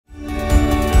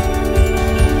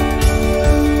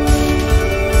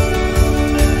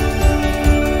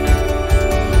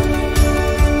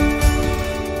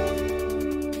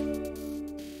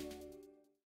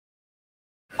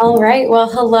All right, well,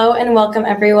 hello and welcome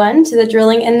everyone to the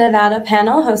Drilling in Nevada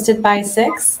panel hosted by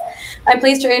SIX. I'm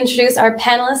pleased to introduce our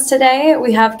panelists today.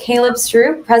 We have Caleb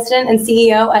Stroop, President and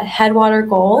CEO at Headwater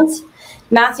Gold,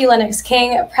 Matthew Lennox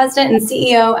King, President and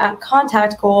CEO at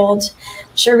Contact Gold,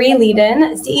 Cherie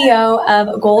Leedon, CEO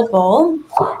of Gold Bull,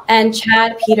 and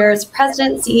Chad Peters,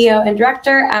 President, CEO, and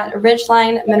Director at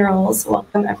Ridgeline Minerals.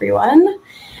 Welcome, everyone.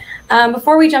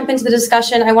 Before we jump into the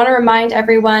discussion, I want to remind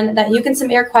everyone that you can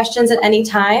submit your questions at any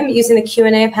time using the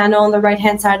Q&A panel on the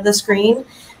right-hand side of the screen,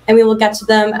 and we will get to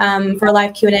them for a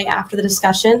live Q&A after the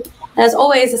discussion. And as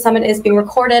always, the summit is being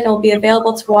recorded and will be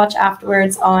available to watch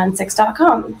afterwards on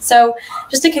SIX.com. So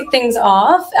just to kick things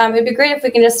off, it'd be great if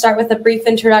we can just start with a brief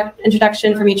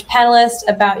introduction from each panelist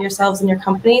about yourselves and your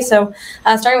company. So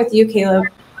starting with you, Caleb.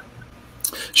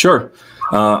 Sure.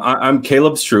 I'm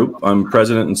Caleb Stroop. I'm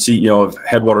President and CEO of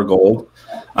Headwater Gold.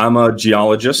 I'm a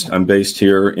geologist. I'm based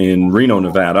here in Reno,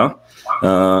 Nevada.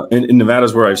 In Nevada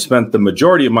is where I've spent the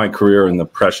majority of my career in the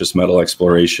precious metal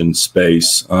exploration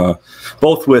space,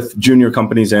 both with junior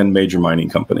companies and major mining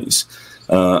companies.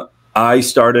 I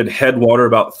started Headwater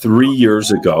about 3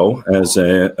 years ago as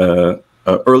a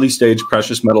early stage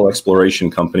precious metal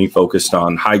exploration company focused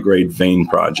on high-grade vein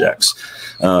projects,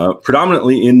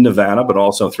 predominantly in Nevada, but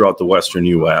also throughout the western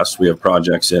U.S. We have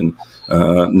projects in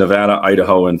Nevada,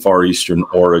 Idaho, and far eastern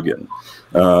Oregon.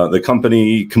 The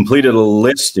company completed a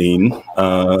listing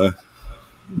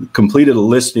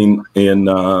in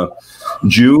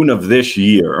June of this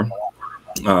year.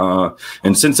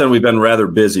 And since then, we've been rather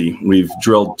busy. We've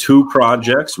drilled 2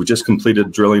 projects. We just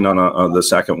completed drilling on the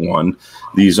second one.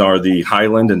 These are the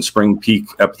Highland and Spring Peak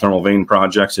epithermal vein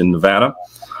projects in Nevada.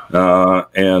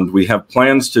 And we have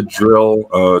plans to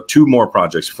drill 2 more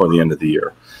projects before the end of the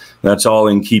year. That's all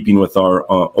in keeping with our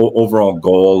overall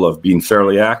goal of being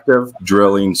fairly active,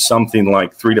 drilling something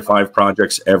like 3 to 5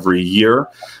 projects every year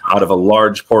out of a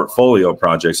large portfolio of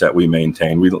projects that we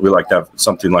maintain. We like to have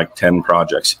something like 10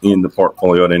 projects in the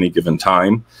portfolio at any given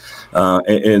time.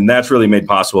 And that's really made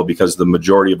possible because the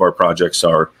majority of our projects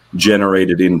are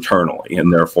generated internally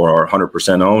and therefore are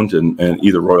 100% owned and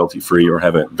either royalty-free or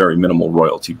have a very minimal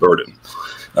royalty burden.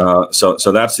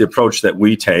 So that's the approach that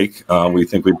we take. We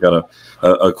think we've got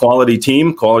a quality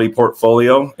team, quality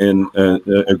portfolio in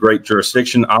a great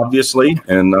jurisdiction, obviously,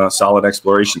 and a solid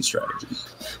exploration strategy.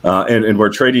 And we're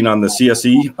trading on the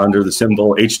CSE under the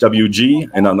symbol HWG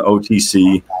and on the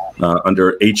OTC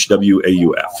under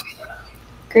HWAUF.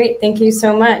 Great, thank you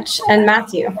so much. And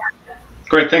Matthew.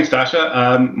 Great, thanks,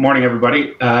 Dasha. Morning,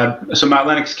 everybody. So Matt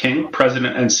Lennox King,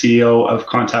 President and CEO of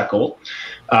Contact Gold.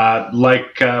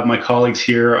 Like my colleagues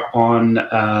here on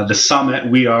the summit,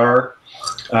 we are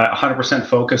 100%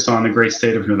 focused on the great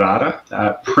state of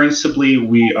Nevada. Principally,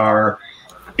 we are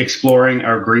exploring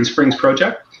our Green Springs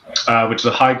project, which is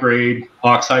a high-grade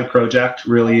oxide project,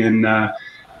 really in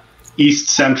east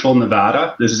central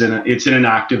Nevada. This is it's in an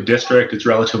active district. It's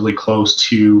relatively close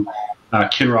to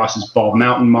Kinross's Bald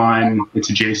Mountain mine. It's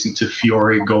adjacent to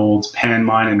Fiore Gold's Pan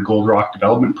Mine and Gold Rock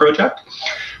development project.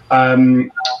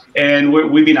 And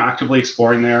we've been actively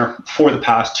exploring there for the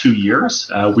past 2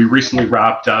 years. We recently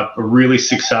wrapped up a really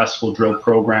successful drill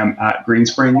program at Green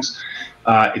Springs.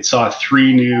 It saw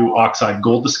 3 new oxide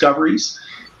gold discoveries,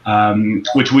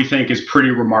 which we think is pretty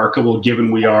remarkable given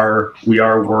we are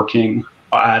working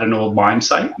at an old mine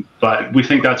site. But we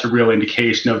think that's a real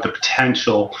indication of the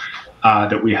potential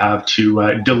that we have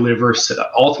to deliver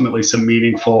ultimately some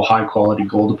meaningful high-quality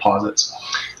gold deposits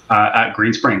at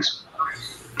Green Springs.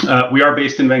 We are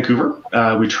based in Vancouver.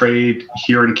 We trade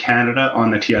here in Canada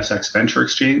on the TSX Venture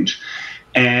Exchange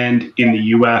and in the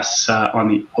US on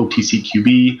the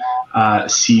OTCQB,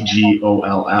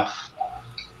 CGOLF.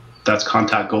 That's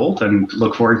Contact Gold, and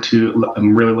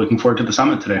I'm really looking forward to the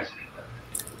summit today.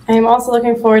 I'm also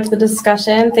looking forward to the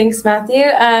discussion. Thanks, Matthew.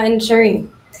 And Cherie.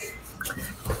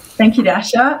 Thank you,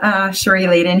 Dasha. Cherie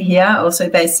Leedon here, also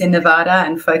based in Nevada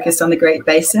and focused on the Great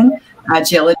Basin.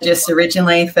 Geologist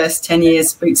originally, first 10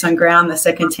 years boots on ground, the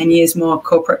second 10 years more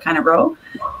corporate kind of role.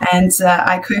 And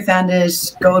I co-founded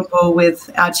Gold Bull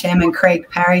with our chairman, Craig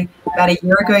Parry, about a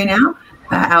year ago now.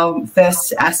 Our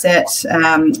first asset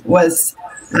was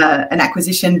an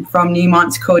acquisition from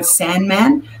Newmont called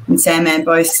Sandman. And Sandman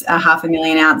boasts a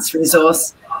 500,000 ounce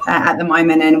resource at the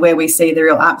moment. And where we see the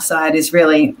real upside is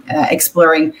really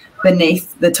exploring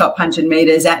beneath the top 100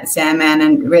 meters at Sandman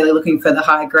and really looking for the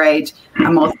high grade,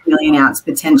 multi-million ounce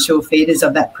potential feeders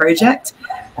of that project.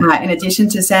 In addition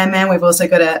to Sandman, we've also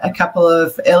got a couple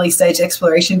of early stage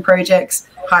exploration projects,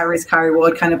 high risk, high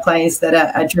reward kind of plays that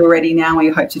are drill ready now. We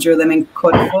hope to drill them in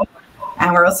Q4.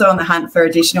 And we're also on the hunt for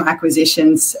additional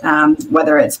acquisitions,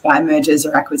 whether it's by mergers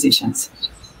or acquisitions.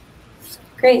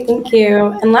 Great, thank you.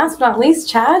 And last but not least,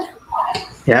 Chad.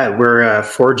 Yeah, we're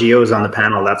 4 geos on the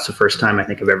panel. That's the first time I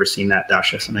think I've ever seen that,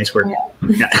 Dasha. So nice work.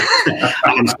 Yeah.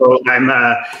 So I'm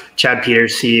Chad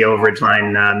Peters, CEO of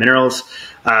Ridgeline Minerals.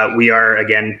 We are,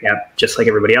 again, just like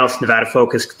everybody else,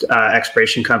 Nevada-focused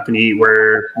exploration company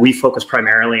where we focus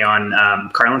primarily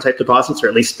on Carlin-type deposits, or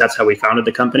at least that's how we founded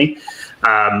the company.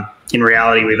 In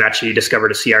reality, we've actually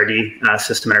discovered a CRD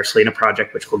system in our Salina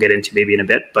project, which we'll get into maybe in a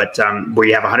bit. But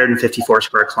we have 154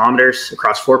 square kilometers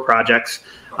across 4 projects.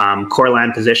 Core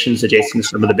land positions adjacent to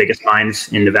some of the biggest mines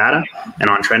in Nevada and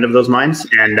on trend of those mines.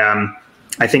 And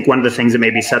I think one of the things that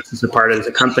maybe sets us apart as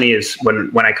a company is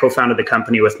when I co-founded the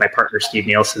company with my partner, Steve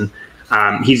Nielsen,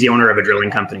 he's the owner of a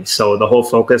drilling company. So the whole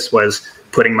focus was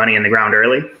putting money in the ground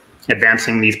early,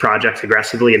 advancing these projects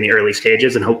aggressively in the early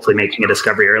stages and hopefully making a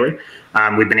discovery early.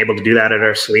 We've been able to do that at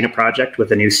our Salina project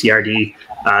with a new CRD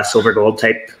silver gold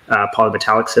type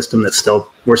polymetallic system that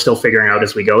we're still figuring out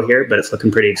as we go here, but it's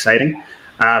looking pretty exciting.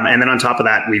 And then on top of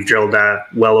that, we've drilled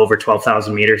well over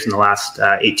 12,000 meters in the last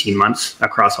 18 months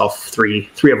across all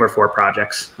three of our 4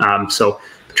 projects. So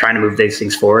trying to move these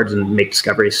things forward and make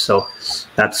discoveries. So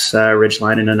that's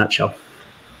Ridgeline in a nutshell.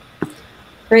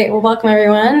 Great. Well, welcome,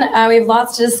 everyone. We have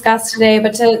lots to discuss today,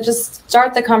 but to just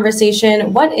start the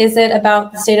conversation, what is it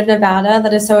about the state of Nevada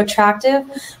that is so attractive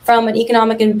from an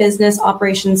economic and business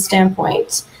operations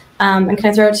standpoint? And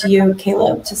can I throw it to you,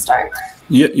 Caleb, to start?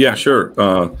 Yeah, sure.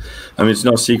 I mean, it's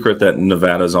no secret that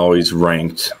Nevada is always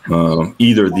ranked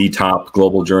either the top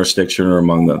global jurisdiction or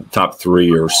among the top 3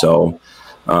 or so.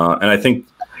 And I think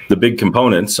the big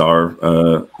components are,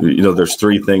 there's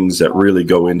 3 things that really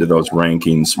go into those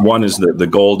rankings. One is the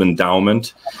gold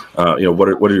endowment.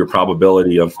 What are your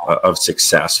probability of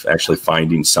success, actually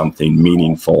finding something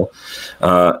meaningful?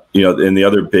 And the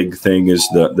other big thing is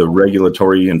the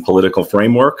regulatory and political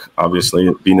framework.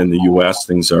 Obviously, being in the U.S.,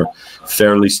 things are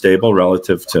fairly stable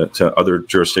relative to other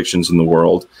jurisdictions in the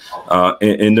world.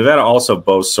 And Nevada also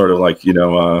boasts sort of like,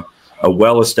 a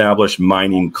well-established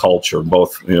mining culture,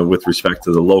 both with respect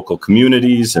to the local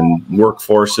communities and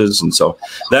workforces, and so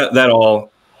that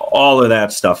all of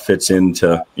that stuff fits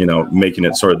into making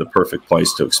it sort of the perfect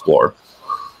place to explore.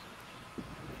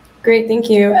 Great, thank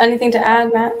you. Anything to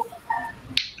add, Matt?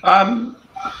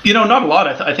 Not a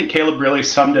lot. I think Caleb really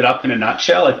summed it up in a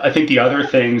nutshell. I think the other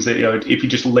things that if you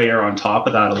just layer on top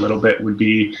of that a little bit would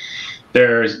be,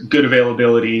 there's good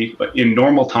availability in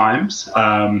normal times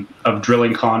of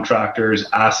drilling contractors,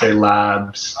 assay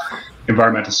labs,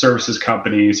 environmental services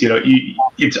companies.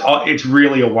 It's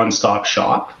really a one-stop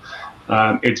shop.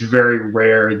 It's very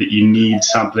rare that you need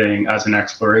something as an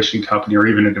exploration company or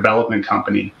even a development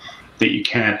company that you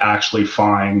can't actually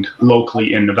find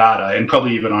locally in Nevada, and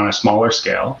probably even on a smaller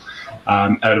scale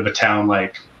out of a town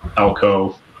like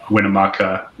Elko,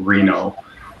 Winnemucca, Reno.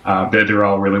 They're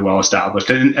all really well established,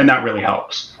 and that really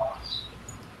helps.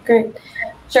 Great.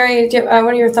 Sherry, what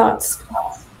are your thoughts?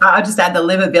 I'll just add the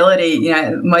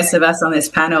livability. Most of us on this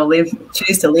panel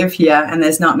choose to live here, and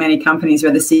there's not many companies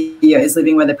where the CEO is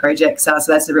living where the projects are.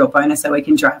 So that's a real bonus that we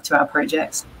can drive to our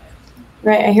projects.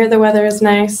 Right. I hear the weather is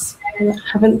nice. I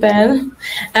haven't been.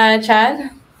 Chad?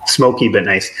 Smoky but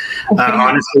nice.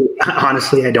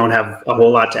 Honestly, I don't have a whole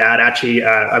lot to add. Actually,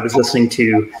 I was listening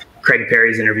to Craig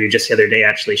Perry's interview just the other day,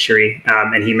 actually, Sherry,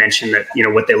 and he mentioned that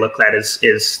what they look at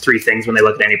is 3 things when they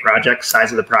look at any project: size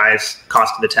of the prize,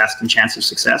 cost of the test, and chance of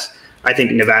success. I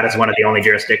think Nevada is one of the only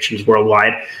jurisdictions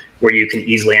worldwide where you can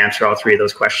easily answer all 3 of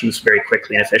those questions very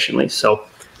quickly and efficiently. So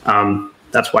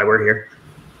that's why we're here.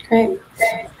 Great.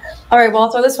 All right, well,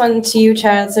 I'll throw this one to you,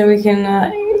 Chad, so we can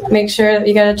make sure that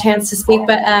you get a chance to speak.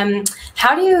 But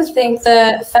how do you think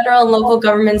the federal and local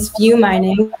governments view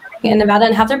mining in Nevada,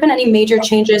 and have there been any major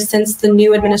changes since the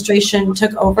new administration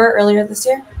took over earlier this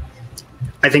year?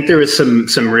 I think there was some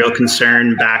real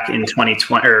concern back in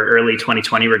 2020 or early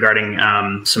 2020 regarding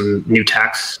some new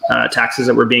taxes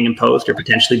that were being imposed or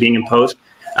potentially being imposed.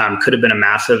 Could have been a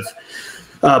massive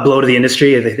blow to the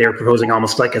industry. They were proposing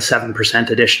almost like a 7%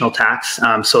 additional tax.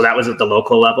 So that was at the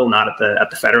local level, not at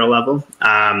the federal level.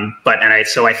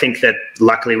 So I think that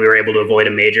luckily we were able to avoid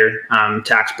a major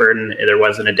tax burden. There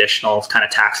was an additional kind of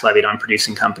tax levied on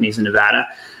producing companies in Nevada,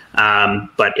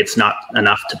 but it's not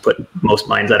enough to put most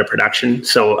mines out of production.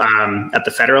 So at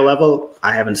the federal level,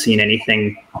 I haven't seen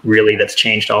anything really that's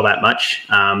changed all that much.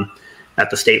 At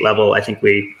the state level, I think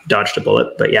we dodged a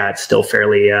bullet, but yeah, it's still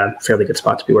fairly good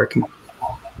spot to be working.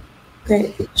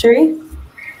 Great. Sherry?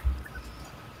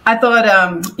 I thought,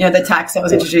 the tax that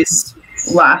was introduced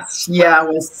last year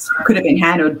could have been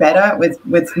handled better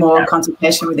with more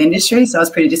consultation with industry. So I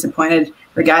was pretty disappointed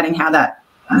regarding how that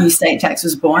new state tax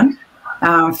was born.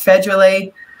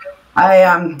 Federally,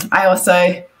 I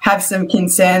also have some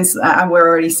concerns. We're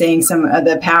already seeing some of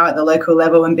the power at the local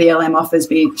level and BLM offers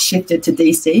be shifted to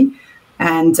DC.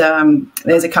 And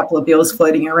there's a couple of bills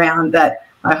floating around that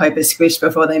I hope are squished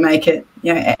before they make it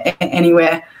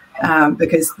anywhere,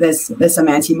 because there's some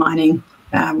anti-mining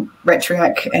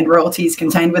rhetoric and royalties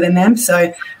contained within them.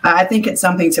 So I think it's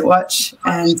something to watch.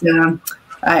 And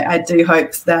I do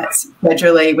hope that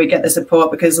federally we get the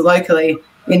support, because locally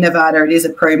in Nevada it is a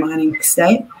pro-mining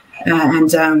state.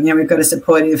 And we've got a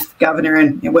supportive governor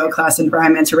and world-class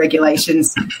environmental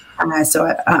regulations.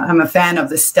 So I'm a fan of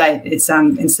the state. It's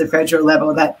the federal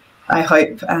level that I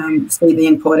hope see the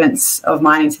importance of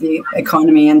mining to the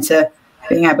economy and to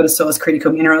being able to source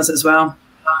critical minerals as well.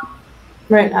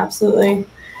 Right, absolutely.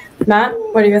 Matt,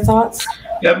 what are your thoughts?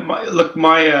 Yeah,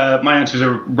 my answers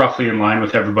are roughly in line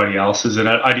with everybody else's, and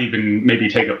I'd even maybe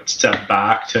take a step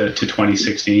back to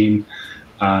 2016.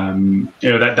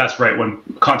 That's right when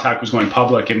Contact was going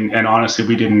public, and honestly,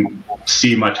 we didn't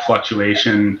see much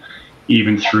fluctuation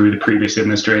even through the previous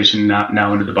administration,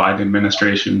 now into the Biden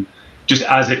administration, just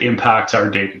as it impacts our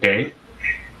day-to-day.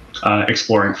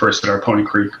 Exploring first at our Pony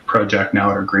Creek project, now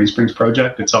at our Green Springs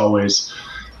project. It's always,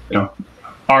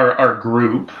 our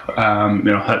group, we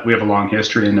have a long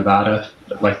history in Nevada,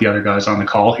 like the other guys on the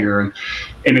call here, and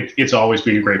it's always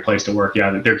been a great place to work.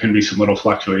 Yeah, there can be some little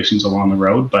fluctuations along the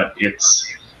road, but it's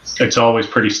always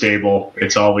pretty stable.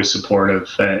 It's always supportive,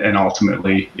 and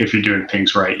ultimately, if you're doing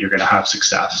things right, you're going to have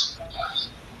success.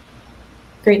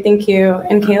 Great, thank you.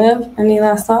 And Caleb, any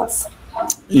last thoughts?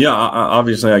 Yeah,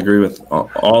 obviously I agree with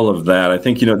all of that. I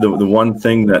think, the one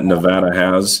thing that Nevada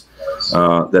has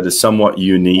that is somewhat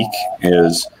unique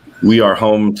is we are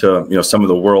home to, some of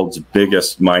the world's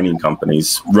biggest mining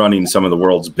companies running some of the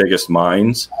world's biggest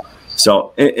mines.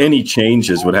 So any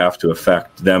changes would have to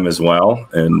affect them as well.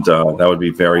 And that would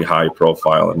be very high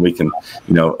profile. And we can,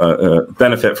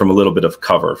 benefit from a little bit of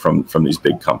cover from these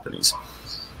big companies.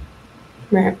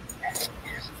 Right.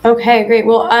 Okay, great.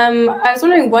 Well, I was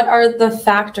wondering, what are the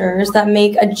factors that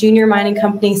make a junior mining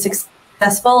company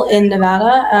successful in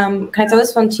Nevada? Can I throw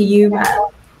this one to you, Matt?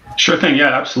 Sure thing.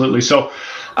 Yeah, absolutely. So,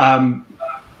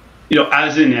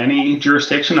 as in any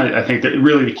jurisdiction, I think that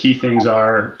really the key things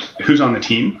are who's on the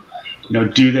team.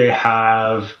 Do they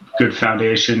have good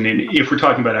foundation? And if we're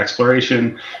talking about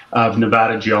exploration of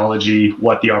Nevada geology,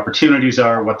 what the opportunities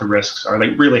are, what the risks are,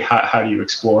 like really how do you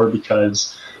explore?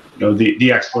 Because,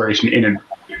 the exploration in an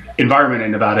environment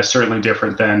in Nevada is certainly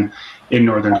different than in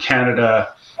northern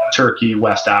Canada, Turkey,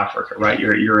 West Africa, right?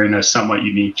 You're in a somewhat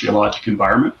unique geologic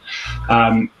environment.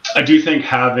 I do think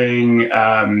having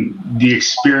the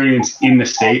experience in the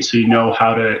state, so you know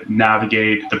how to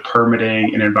navigate the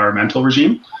permitting and environmental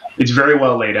regime, it's very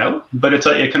well laid out, but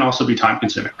it can also be time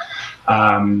consuming.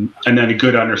 And then a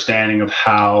good understanding of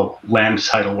how land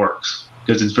title works,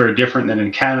 because it's very different than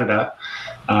in Canada.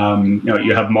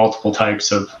 You have multiple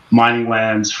types of mining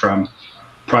lands, from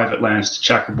private lands to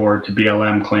checkerboard to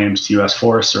BLM claims to U.S.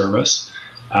 Forest Service.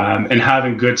 And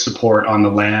having good support on the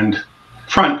land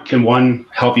front can, one,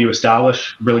 help you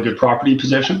establish really good property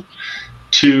position,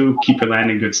 two, keep your land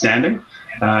in good standing,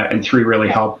 and three, really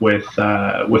help with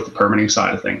the permitting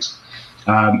side of things.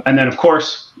 And then, of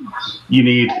course, you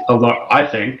need a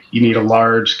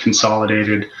large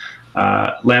consolidated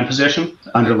land position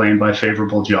underlain by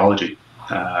favorable geology.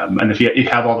 And if you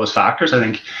have all those factors, I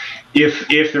think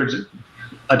if there's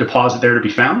a deposit there to be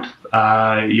found,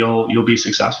 you'll be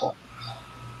successful.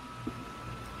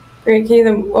 Great,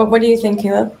 Caleb. What do you think,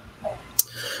 Caleb?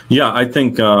 Yeah, I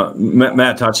think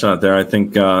Matt touched on it there. I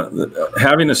think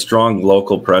having a strong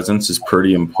local presence is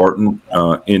pretty important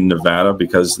in Nevada,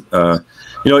 because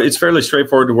it's fairly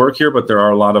straightforward to work here, but there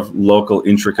are a lot of local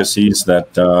intricacies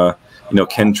that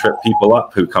can trip people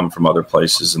up who come from other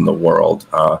places in the world.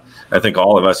 I think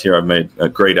all of us here have made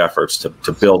great efforts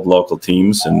to build local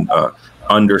teams and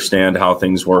understand how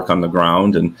things work on the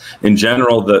ground. And in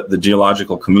general, the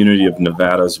geological community of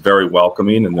Nevada is very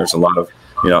welcoming, and there's a lot of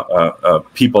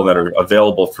people that are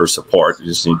available for support. You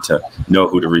just need to know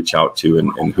who to reach out to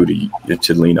and who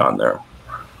to lean on there.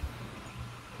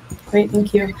 Great,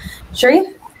 thank you.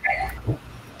 Sheree?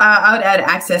 I would add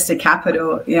access to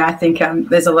capital. I think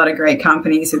there's a lot of great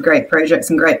companies with great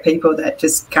projects and great people that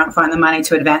just can't find the money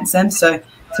to advance them. So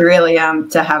to really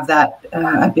to have that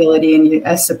ability and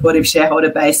a supportive shareholder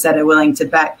base that are willing to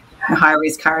back high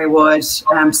risk, high reward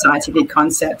scientific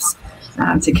concepts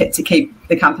to keep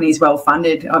the companies well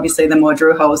funded. Obviously, the more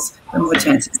drill holes, the more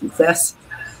chance of success.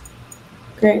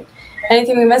 Great.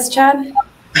 Anything we missed, Chad?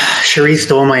 Cherie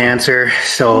stole my answer.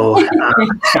 So,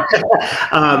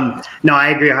 no, I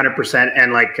agree 100%.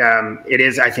 And like, it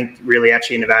is, I think really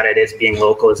actually in Nevada, it is being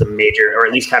local is a major, or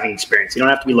at least having experience. You don't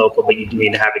have to be local, but you do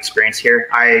need to have experience here.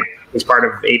 I was part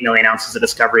of 8 million ounces of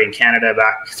discovery in Canada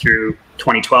back through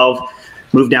 2012.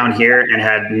 Moved down here and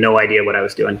had no idea what I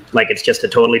was doing. Like, it's just a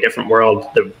totally different world.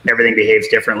 Everything behaves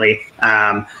differently.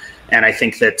 And I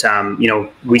think that, you know,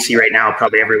 we see right now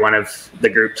probably every one of the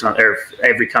groups or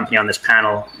every company on this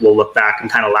panel will look back and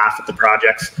kind of laugh at the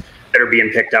projects that are being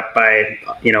picked up by,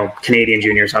 you know, Canadian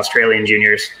juniors, Australian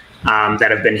juniors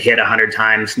that have been hit 100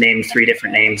 times, named 3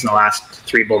 different names in the last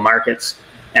 3 bull markets,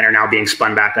 and are now being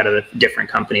spun back out of the different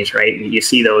companies, right? And you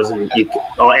see those, and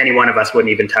any one of us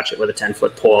wouldn't even touch it with a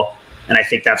 10-foot pole. And I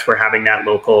think that's where having that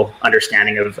local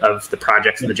understanding of the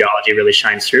projects and the geology really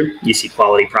shines through. You see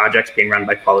quality projects being run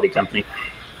by quality companies.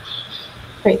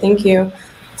 Great, thank you.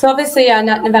 So obviously,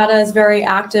 Nevada is very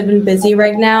active and busy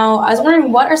right now. I was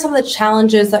wondering, what are some of the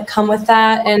challenges that come with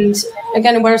that? And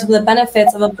again, what are some of the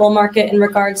benefits of a bull market in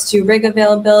regards to rig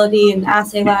availability and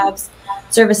assay labs,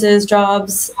 services,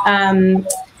 jobs? I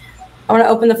want to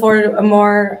open the floor to a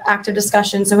more active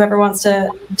discussion. So whoever wants to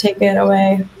take it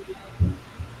away.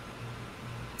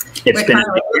 We're kind of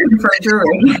looking for a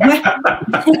jury.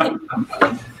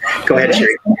 Go ahead,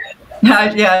 Sherry.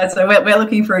 Yeah, so we're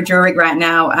looking for a drill rig right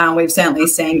now. We've certainly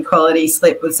seen quality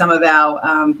slip with some of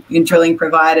our drilling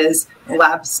providers.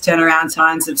 Labs turnaround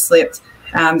times have slipped.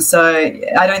 So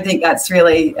I don't think that's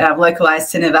really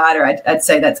localized to Nevada. I'd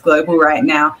say that's global right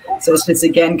now. So it's just,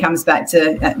 again, comes back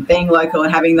to being local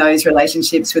and having those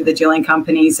relationships with the drilling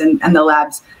companies and the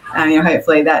labs. You know,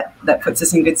 hopefully that puts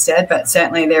us in good stead. But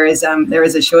certainly there is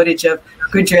a shortage of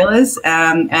good drillers,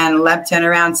 and lab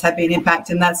turnarounds have been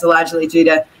impacted, and that's largely due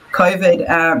to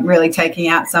COVID really taking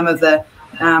out some of the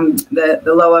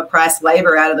lower price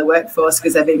labor out of the workforce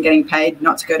because they've been getting paid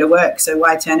not to go to work. So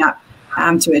why turn up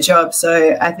to a job?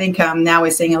 So I think now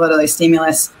we're seeing a lot of those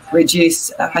stimulus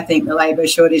reduce. I think the labor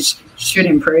shortage should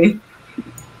improve.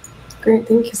 Great,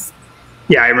 thank you.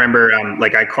 Yeah, I remember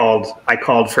like I called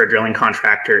for a drilling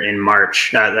contractor in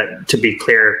March. To be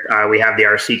clear, we have the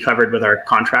RC covered with our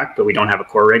contract, but we don't have a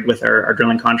core rig with our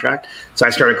drilling contract. So I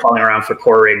started calling around for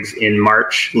core rigs in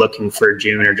March, looking for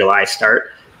June or July start.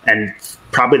 And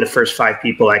probably the first 5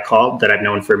 people I called that I've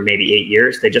known for maybe 8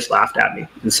 years, they just laughed at me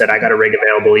and said, I got a rig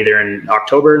available either in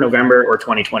October, November, or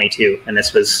 2022. And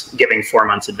this was giving 4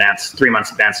 months advance, 3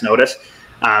 months advance notice.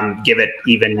 Give it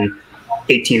even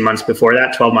 18 months before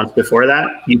that, 12 months before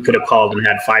that, you could have called and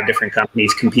had 5 different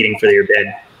companies competing for your bid.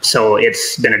 So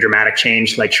it's been a dramatic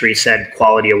change. Like Cherie said,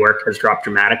 quality of work has dropped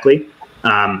dramatically.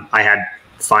 I had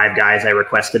 5 guys I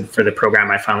requested for the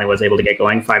program I finally was able to get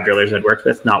going, 5 drillers I'd worked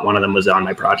with. Not one of them was on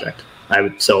my project.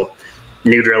 So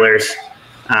new drillers,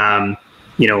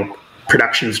 you know,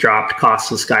 production's dropped, costs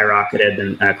have skyrocketed,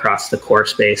 and across the core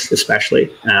space especially.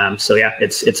 So yeah,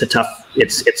 it's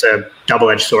a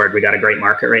double-edged sword. We got a great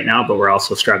market right now, but we're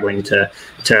also struggling to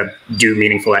do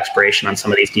meaningful exploration on some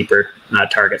of these deeper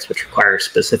targets, which require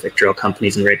specific drill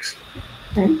companies and rigs.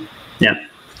 Okay. Yeah.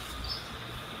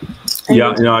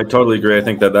 Yeah, you know, I totally agree. I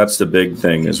think that's the big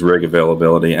thing is rig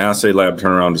availability. Assay lab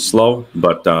turnaround is slow,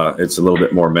 but it's a little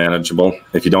bit more manageable.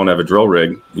 If you don't have a drill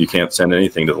rig, you can't send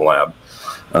anything to the lab.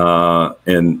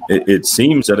 And it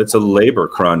seems that it's a labor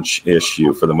crunch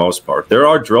issue for the most part. There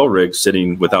are drill rigs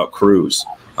sitting without crews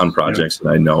on projects that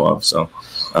I know of. So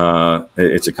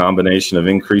it's a combination of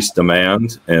increased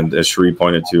demand and, as Cherie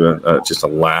pointed to, just a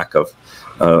lack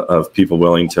of people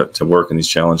willing to work in these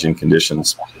challenging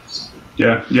conditions.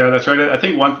 Yeah, that's right. I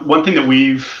think one thing that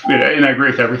and I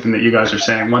agree with everything that you guys are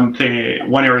saying. One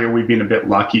area we've been a bit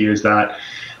lucky is that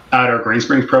at our Green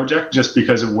Springs project, just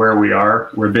because of where we are,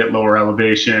 we're a bit lower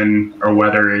elevation. Our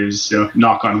weather is,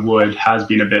 knock on wood, has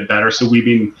been a bit better. So we've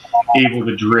been able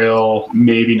to drill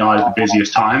maybe not at the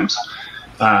busiest times.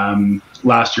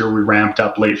 Last year we ramped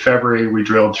up late February. We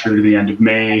drilled through to the end of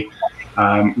May.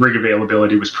 Rig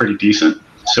availability was pretty decent.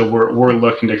 So we're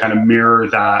looking to kind of mirror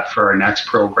that for our next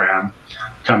program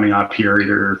coming up here,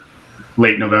 either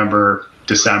late November,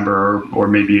 December, or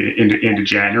maybe into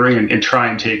January, and try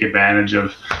and take advantage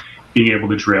of being able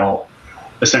to drill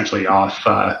essentially off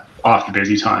the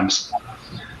busy times.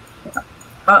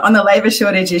 On the labour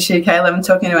shortage issue, Caleb, I'm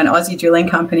talking to an Aussie drilling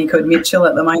company called Mitchell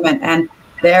at the moment, and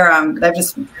they've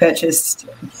just purchased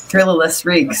drillerless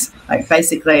rigs. Like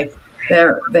basically,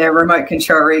 they're remote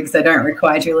control rigs. They don't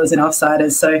require drillers and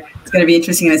offsiders. So it's going to be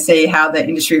interesting to see how the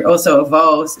industry also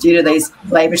evolves due to these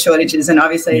labour shortages. And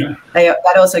obviously,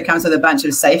 that also comes with a bunch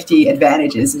of safety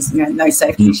advantages. There's no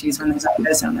safety issues when there's no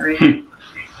person on the rig.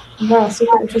 Wow,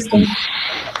 super interesting.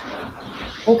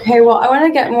 Okay, well, I want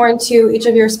to get more into each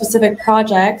of your specific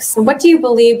projects. What do you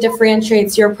believe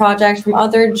differentiates your project from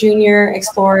other junior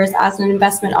explorers as an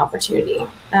investment opportunity?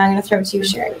 And I'm going to throw it to you,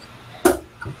 Sherry.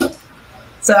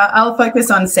 So I'll focus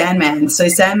on Sandman. So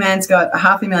Sandman's got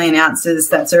 500,000 ounces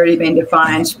that's already been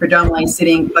defined, predominantly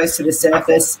sitting close to the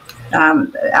surface,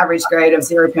 average grade of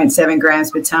 0.7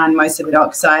 grams per tonne, most of it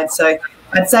oxide. So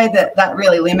I'd say that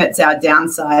really limits our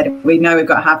downside. We know we've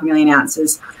got 500,000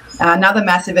 ounces. Another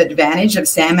massive advantage of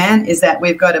Sandman is that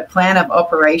we've got a plan of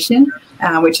operation,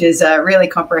 which is a really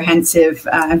comprehensive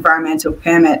environmental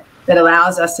permit that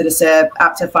allows us to disturb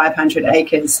up to 500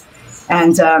 acres.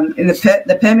 And in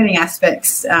the permitting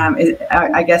aspects,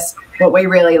 I guess what we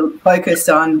really focus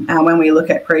on when we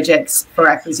look at projects for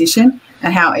acquisition,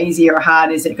 and how easy or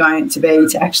hard is it going to be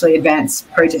to actually advance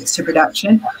projects to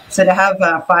production. So to have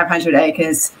 500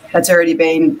 acres that's already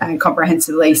been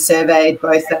comprehensively surveyed,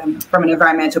 both from an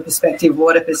environmental perspective,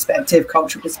 water perspective,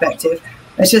 cultural perspective,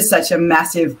 it's just such a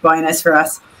massive bonus for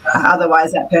us.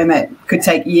 Otherwise, that permit could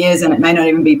take years, and it may not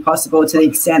even be possible to the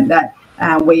extent that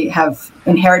we have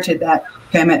inherited that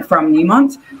permit from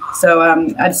Newmont. So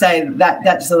I'd say that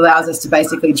just allows us to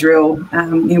basically drill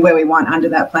where we want under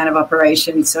that plan of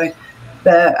operation. So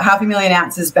the 500,000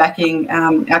 ounces backing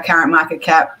our current market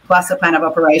cap, plus a plan of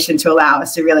operation to allow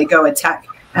us to really go attack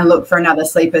and look for another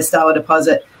sleeper style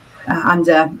deposit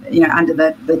under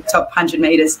the top 100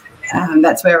 meters.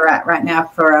 That's where we're at right now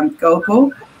for Gold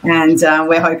Pool. And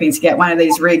we're hoping to get one of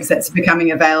these rigs that's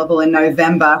becoming available in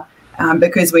November.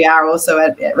 Because we are also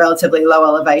at relatively low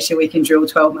elevation, we can drill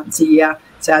 12 months a year.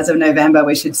 So as of November,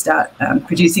 we should start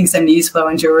producing some news flow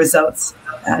and drill results,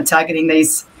 targeting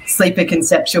these sleeper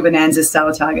conceptual bonanza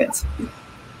style targets.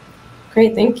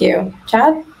 Great, thank you.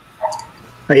 Chad?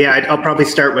 Yeah, I'll probably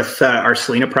start with our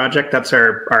Selena project. That's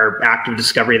our active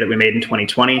discovery that we made in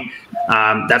 2020.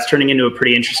 That's turning into a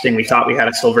pretty interesting, we thought we had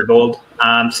a silver gold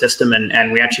system,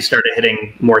 and we actually started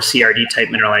hitting more CRD type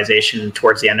mineralization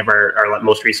towards the end of our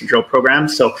most recent drill program.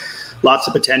 So lots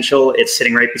of potential. It's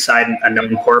sitting right beside a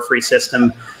known porphyry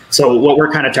system. So what we're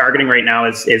kind of targeting right now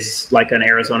is like an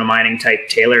Arizona mining type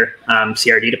Taylor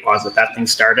CRD deposit. That thing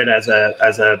started as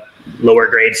a lower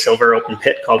grade silver open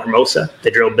pit called Hermosa. They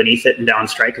drilled beneath it and down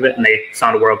strike of it, and they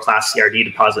found a world-class CRD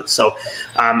deposit. So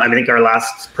I think our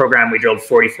last program, we drilled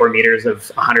 44 meters of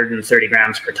 130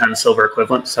 grams per ton silver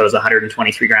equivalent. So it was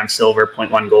 123 grams silver,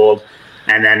 0.1 gold.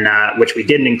 And then, which we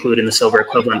didn't include in the silver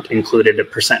equivalent, included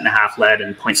 1.5% lead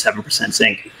and 0.7%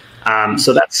 zinc.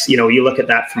 So that's, you look at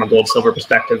that from a gold silver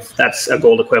perspective, that's a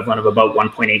gold equivalent of about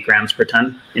 1.8 grams per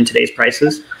ton in today's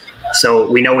prices. So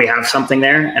we know we have something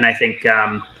there, and I think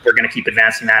we're going to keep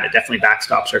advancing that. It definitely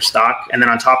backstops our stock. And then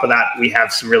on top of that, we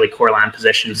have some really core land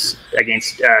positions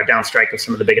against downstrike of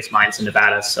some of the biggest mines in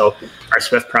Nevada. So our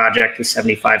Swift project is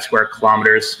 75 square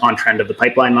kilometers on trend of the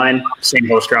pipeline mine, same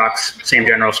host rocks, same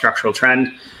general structural trend,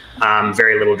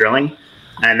 very little drilling.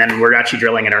 And then we're actually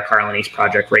drilling at our Carlin East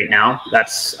project right now.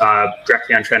 That's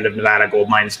directly on trend of Nevada Gold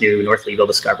Mines' new North Leeville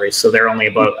discoveries. So they're only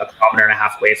about 1.5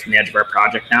 kilometers away from the edge of our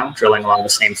project now, drilling along the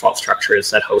same fault structures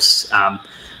that hosts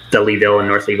the Leeville and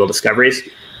North Leeville discoveries.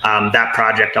 That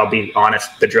project, I'll be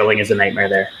honest, the drilling is a nightmare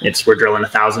there. We're drilling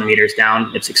 1,000 meters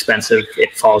down. It's expensive.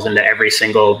 It falls into every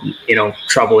single,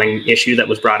 troubling issue that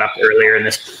was brought up earlier in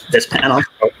this panel.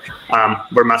 So,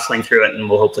 we're muscling through it, and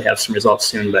we'll hopefully have some results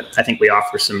soon. But I think we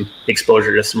offer some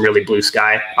exposure to some really blue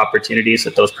sky opportunities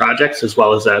at those projects, as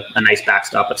well as a nice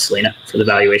backstop at Selena for the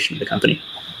valuation of the company.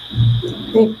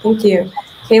 Great, thank you.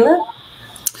 Caleb?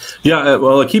 Yeah,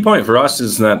 well, a key point for us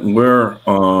is that we're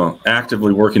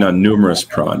actively working on numerous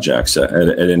projects at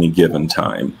any given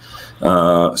time.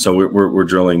 So we're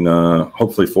drilling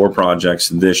hopefully 4 projects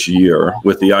this year,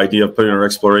 with the idea of putting our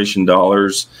exploration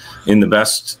dollars in the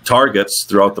best targets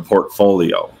throughout the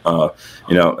portfolio.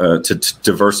 To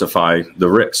diversify the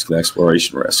risk, the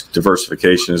exploration risk.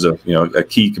 Diversification is a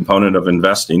key component of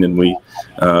investing, and we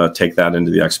take that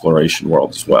into the exploration world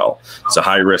as well. It's a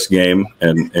high risk game,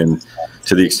 and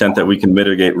to the extent that we can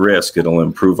mitigate risk, it'll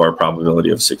improve our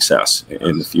probability of success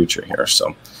in the future here.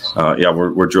 So,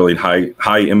 we're drilling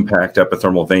high impact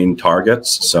epithermal vein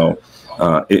targets. So,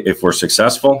 if we're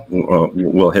successful,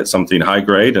 we'll hit something high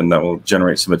grade, and that will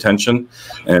generate some attention.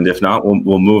 And if not,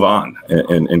 we'll move on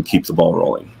and keep the ball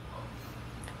rolling.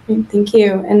 Thank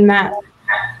you. And Matt?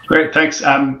 Great, thanks.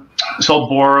 So I'll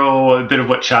borrow a bit of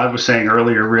what Chad was saying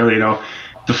earlier. Really,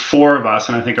 the 4 of us,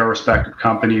 and I think our respective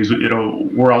companies,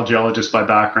 we're all geologists by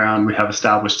background. We have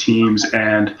established teams,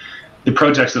 and the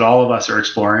projects that all of us are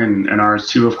exploring, and ours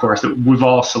too, of course, that we've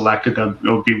all selected them.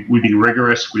 We've been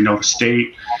rigorous. We know the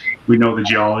state, we know the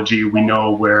geology, we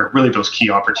know where really those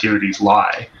key opportunities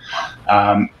lie.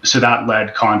 So that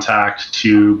led contact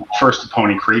to first to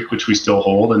Pony Creek, which we still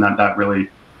hold, and that really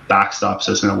backstops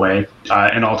us in a way,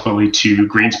 and ultimately to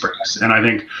Green Springs. And I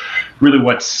think really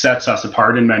what sets us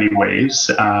apart in many ways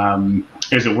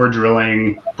is that we're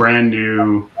drilling brand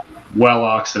new, well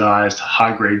oxidized,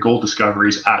 high grade gold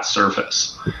discoveries at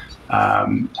surface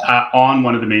on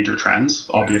one of the major trends,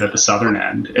 albeit at the southern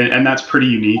end. And that's pretty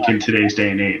unique in today's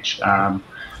day and age.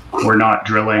 We're not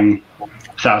drilling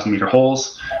 1,000-meter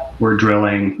holes, we're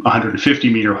drilling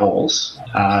 150-meter holes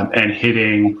and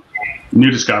hitting new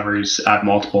discoveries at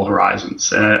multiple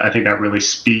horizons. And I think that really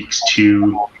speaks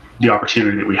to the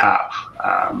opportunity that we have.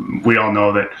 We all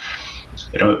know that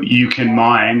you can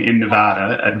mine in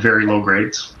Nevada at very low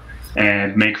grades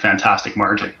and make fantastic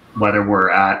margin, whether we're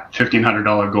at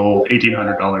 $1,500 gold,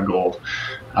 $1,800 gold.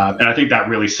 And I think that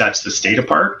really sets the state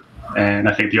apart. And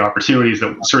I think the opportunities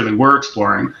that certainly we're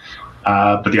exploring,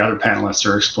 but the other panelists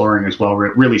are exploring as well,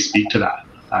 really speak to that.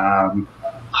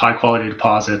 High quality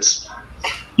deposits,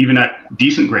 even at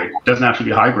decent grade, doesn't have to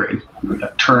be high grade,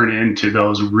 turn into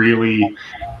those really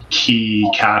key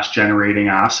cash generating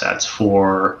assets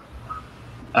for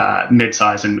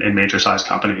mid-size and major-sized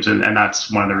companies. And that's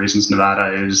one of the reasons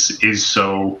Nevada is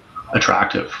so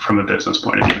attractive from a business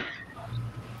point of view.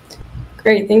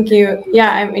 Great, thank you.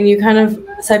 Yeah, I mean, you kind of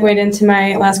segued into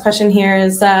my last question here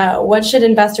is what should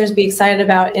investors be excited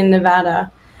about in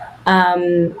Nevada?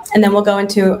 And then we'll go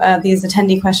into these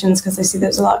attendee questions because I see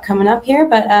there's a lot coming up here.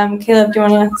 But Caleb, do you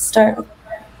want to start?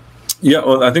 Yeah,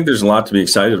 well, I think there's a lot to be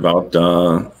excited about.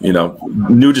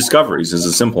 New discoveries is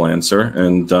a simple answer,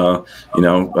 and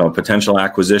potential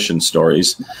acquisition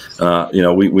stories.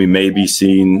 We may be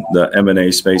seeing the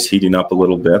M&A space heating up a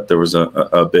little bit. There was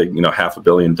a big, $500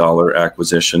 million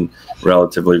acquisition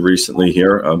relatively recently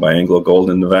here by Anglo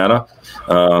Gold in Nevada.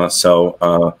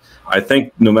 I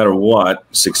think no matter what,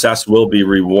 success will be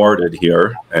rewarded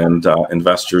here, and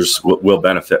investors will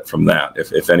benefit from that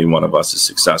if any one of us is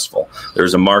successful.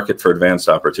 There's a market for advanced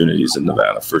opportunities in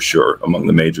Nevada for sure among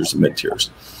the majors and mid-tiers.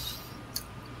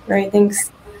 Great,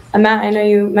 thanks. Matt, I know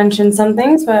you mentioned some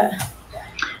things, but...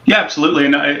 Yeah, absolutely.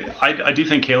 And I do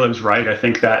think Caleb's right. I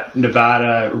think that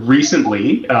Nevada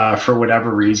recently, for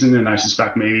whatever reason, and I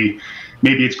suspect maybe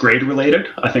it's grade related,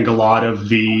 I think a lot of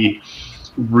the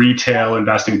retail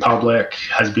investing public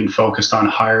has been focused on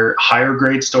higher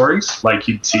grade stories like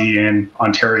you'd see in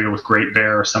Ontario with Great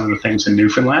Bear or some of the things in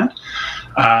Newfoundland.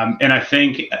 And I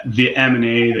think the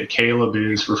M&A that Caleb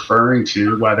is referring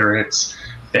to, whether it's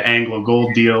the Anglo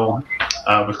Gold deal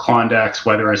with Klondex,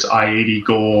 whether it's I-80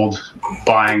 Gold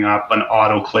buying up an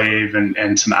autoclave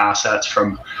and some assets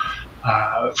from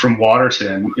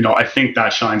Waterton, I think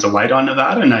that shines a light on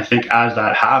Nevada. And I think as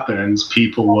that happens,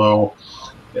 people will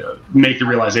make the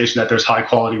realization that there's high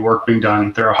quality work being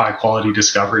done, there are high quality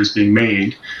discoveries being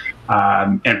made,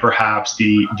 and perhaps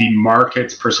the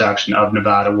market's perception of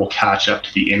Nevada will catch up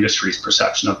to the industry's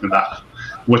perception of Nevada,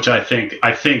 which I think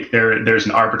there's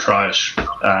an arbitrage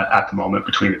at the moment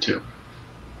between the two.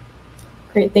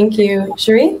 Great, thank you.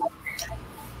 Cherie?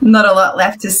 Not a lot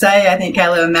left to say. I think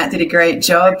Caleb and Matt did a great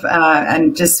job,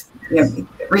 and just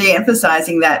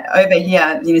re-emphasizing that over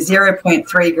here,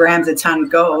 0.3 grams a ton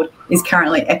gold is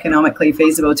currently economically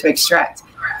feasible to extract,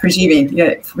 presuming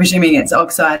it's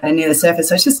oxide and near the surface.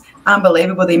 So it's just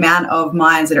unbelievable the amount of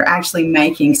mines that are actually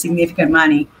making significant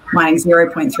money mining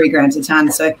 0.3 grams a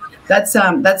ton. So that's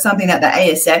something that the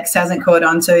ASX hasn't caught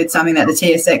on to. It's something that the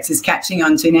TSX is catching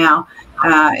on to now.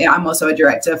 I'm also a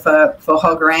director for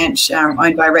Hog Ranch,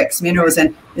 owned by Rex Minerals,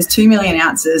 and there's 2 million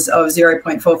ounces of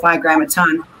 0.45 gram a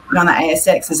ton. And on the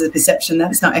ASX, there's a perception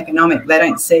that it's not economic. They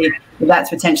don't see that that's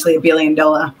potentially $1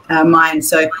 billion mine.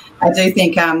 So I do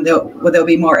think there'll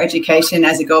be more education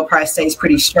as the gold price stays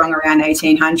pretty strong around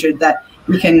 1,800, that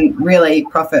we can really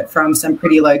profit from some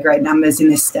pretty low grade numbers in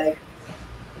this state.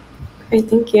 Great,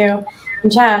 thank you.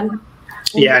 And Chad?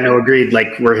 Yeah, no, agreed.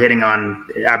 Like, we're hitting on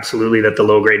absolutely that the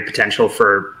low grade potential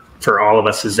for all of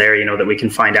us is there, that we can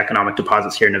find economic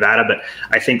deposits here in Nevada. But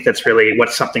I think that's really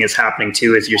what something is happening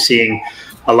too, is you're seeing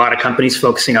a lot of companies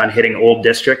focusing on hitting old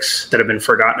districts that have been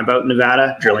forgotten about in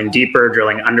Nevada, drilling deeper,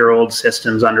 drilling under old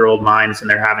systems, under old mines, and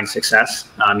they're having success.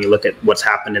 You look at what's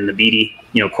happened in the Beatty,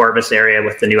 Corvus area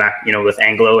with the new, with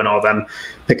Anglo and all of them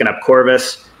picking up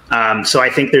Corvus. So I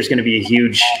think there's going to be a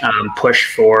huge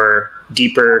push for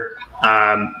deeper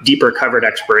covered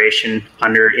exploration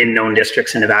in known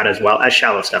districts in Nevada, as well as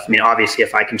shallow stuff. I mean, obviously,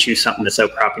 if I can choose something that's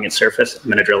outcropping at surface,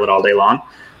 I'm going to drill it all day long.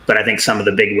 But I think some of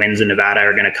the big wins in Nevada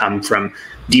are going to come from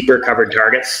deeper covered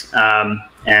targets.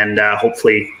 And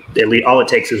hopefully, all it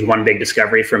takes is one big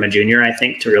discovery from a junior, I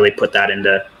think, to really put that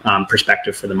into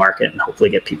perspective for the market and hopefully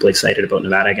get people excited about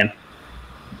Nevada again.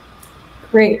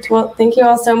 Great. Well, thank you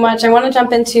all so much. I want to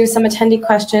jump into some attendee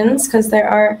questions because there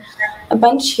are a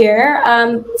bunch here.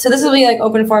 So this will be like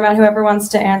open format. Whoever wants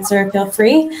to answer, feel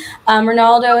free.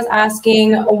 Ronaldo is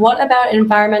asking, what about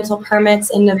environmental permits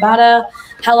in Nevada?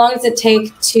 How long does it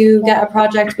take to get a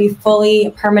project to be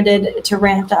fully permitted to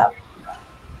ramp up?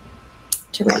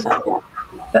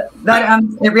 Yeah.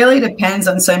 It really depends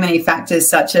on so many factors,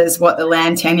 such as what the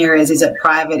land tenure is. Is it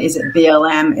private? Is it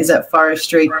BLM? Is it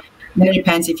forestry? And it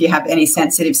depends if you have any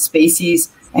sensitive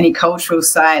species, any cultural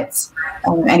sites,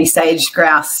 any sage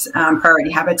grouse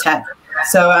priority habitat.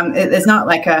 So there's not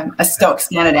like a stock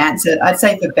standard answer. I'd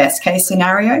say for best case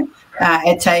scenario,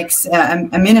 it takes a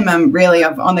minimum really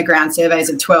of on the ground surveys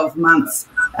of 12 months.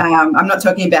 I'm not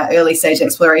talking about early stage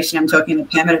exploration, I'm talking a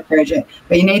permitted project,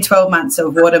 but you need 12 months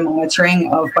of water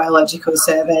monitoring, of biological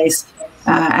surveys.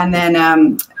 And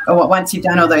then once you've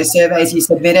done all those surveys, you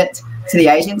submit it to the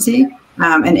agency.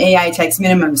 An EA takes a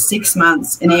minimum of 6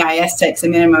 months. An EIS takes a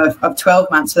minimum of 12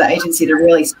 months for the agency to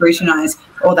really scrutinise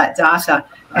all that data.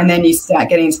 And then you start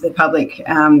getting into the public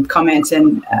comment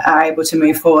and are able to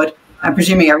move forward,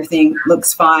 presuming everything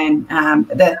looks fine.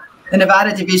 The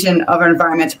Nevada Division of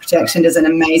Environmental Protection does an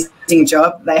amazing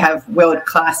job. They have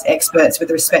world-class experts with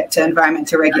respect to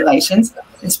environmental regulations.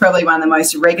 It's probably one of the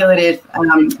most regulated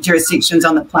jurisdictions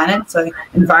on the planet. So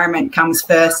environment comes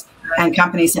first, and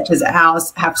companies such as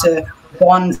ours have to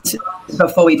bond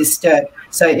before we disturb.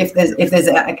 So if there's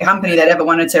a company that ever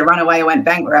wanted to run away or went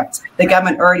bankrupt, the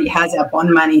government already has our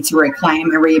bond money to reclaim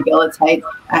and rehabilitate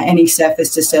any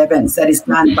surface disturbance that is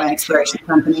done by exploration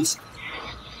companies.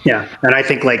 Yeah, and I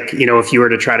think, like, you know, if you were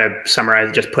to try to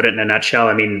summarize, just put it in a nutshell,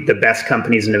 I mean, the best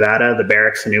companies in Nevada, the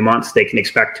Barricks and Newmonts, they can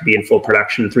expect to be in full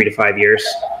production in 3 to 5 years,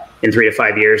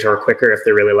 or quicker if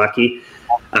they're really lucky.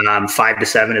 5 to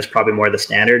 7 is probably more the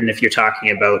standard. And if you're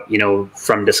talking about, you know,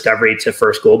 from discovery to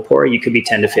first gold pour, you could be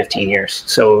 10 to 15 years.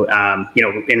 So, you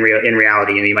know, in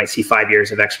reality, you know, you might see 5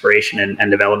 years of exploration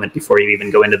and development before you even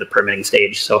go into the permitting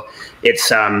stage. So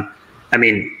it's, I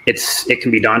mean, it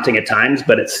can be daunting at times,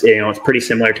 but it's, you know, it's pretty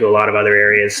similar to a lot of other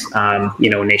areas, you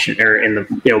know,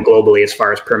 globally as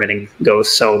far as permitting goes.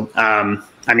 So,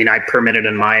 I mean, I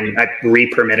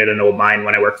re-permitted an old mine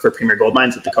when I worked for Premier Gold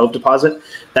Mines at the Cove deposit.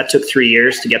 That took 3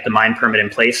 years to get the mine permit in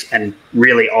place, and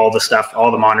really all the stuff,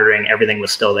 all the monitoring, everything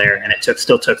was still there, and it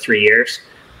still took 3 years.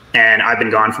 And I've been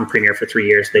gone from Premier for 3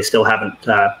 years. They still haven't,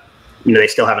 you know, they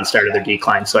still haven't started their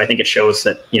decline. So I think it shows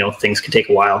that, you know, things can take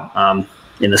a while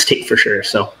in the state for sure.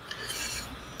 So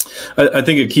I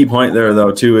think a key point there,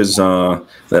 though, too, is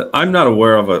that I'm not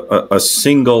aware of a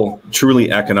single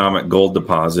truly economic gold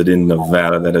deposit in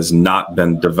Nevada that has not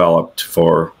been developed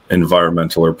for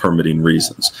environmental or permitting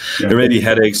reasons. Yeah. There may be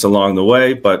headaches along the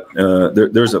way, but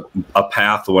there's a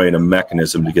pathway and a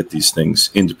mechanism to get these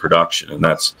things into production, and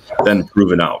that's been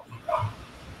proven out.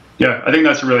 Yeah, I think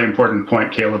that's a really important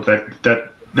point, Caleb,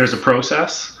 that there's a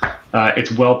process.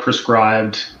 It's well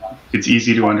prescribed. It's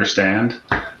easy to understand.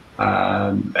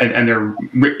 And there are,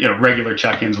 you know, regular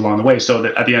check-ins along the way, so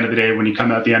that at the end of the day, when you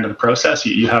come out the end of the process,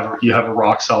 you have a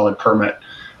rock solid permit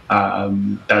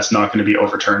that's not going to be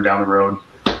overturned down the road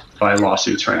by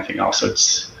lawsuits or anything else.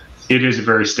 It is a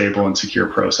very stable and secure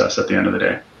process at the end of the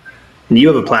day. And you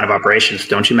have a plan of operations,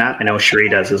 don't you, Matt? I know Cherie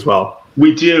does as well.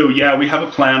 We do, yeah. We have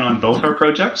a plan on both our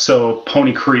projects. So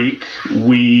Pony Creek,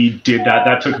 we did that.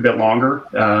 That took a bit longer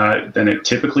than it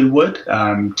typically would.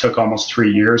 Took almost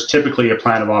 3 years. Typically a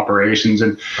plan of operations,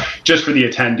 and just for the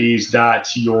attendees,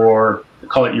 that's your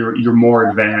more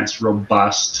advanced,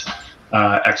 robust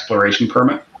exploration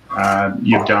permit.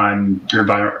 You've done your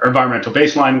environmental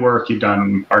baseline work. You've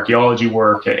done archaeology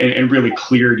work, and really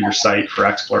cleared your site for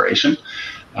exploration.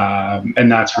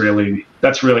 And that's really,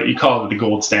 you call it the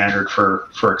gold standard for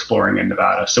exploring in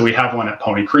Nevada. So we have one at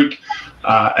Pony Creek.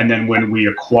 And then when we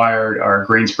acquired our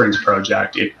Green Springs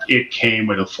project, it came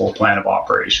with a full plan of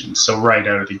operations. So right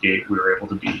out of the gate, we were able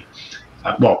to be,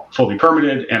 fully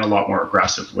permitted and a lot more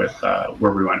aggressive with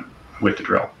where we went with the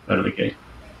drill out of the gate.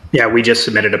 Yeah, we just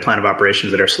submitted a plan of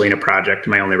operations at our Salina project.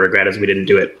 My only regret is we didn't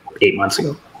do it 8 months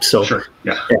ago. So sure,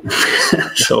 yeah.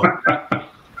 So.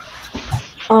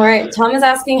 All right, Tom is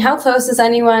asking, how close is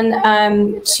anyone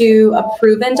to a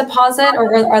proven deposit,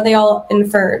 or are they all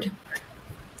inferred?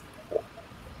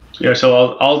 Yeah,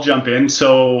 so I'll jump in.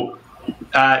 So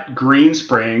at Green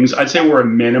Springs, I'd say we're a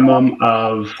minimum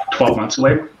of 12 months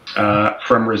away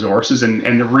from resources.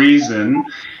 And the reason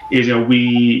is, you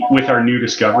know, with our new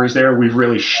discoveries there, we've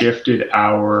really shifted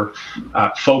our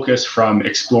focus from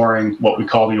exploring what we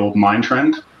call the old mine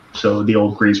trend. So the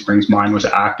old Green Springs mine was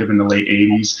active in the late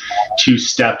 80s, to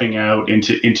stepping out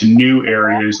into new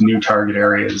areas, new target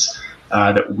areas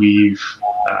that we've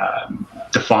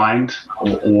defined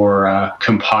or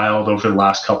compiled over the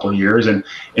last couple of years. And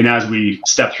as we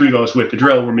step through those with the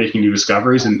drill, we're making new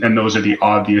discoveries, and those are the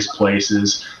obvious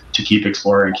places to keep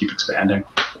exploring and keep expanding.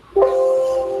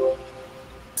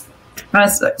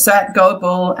 So at Gold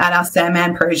Bull, at our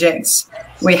Sandman projects,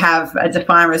 we have a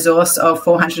defined resource of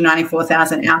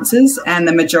 494,000 ounces, and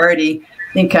the majority,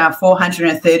 I think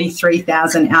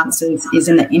 433,000 ounces is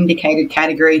in the indicated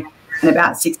category, and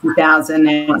about 60,000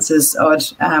 ounces odd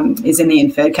is in the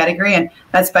inferred category, and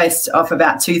that's based off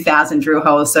about 2,000 drill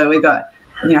holes. So we've got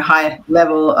high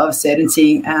level of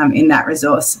certainty in that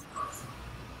resource.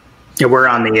 Yeah, we're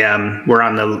on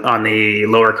the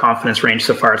lower confidence range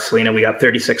so far at Salina. We got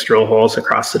 36 drill holes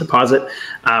across the deposit.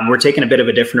 We're taking a bit of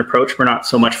a different approach. We're not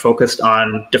so much focused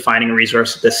on defining a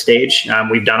resource at this stage.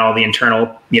 We've done all the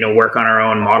internal work on our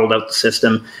own, modeled out the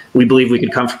system. We believe we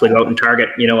could comfortably go out and target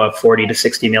a 40 to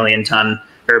 60 million ton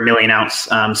or million ounce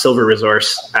silver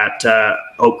resource at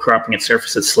outcropping at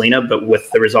surface at Salina. But with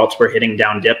the results we're hitting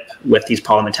down dip with these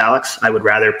polymetallics, I would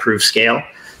rather prove scale,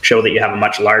 show that you have a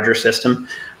much larger system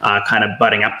kind of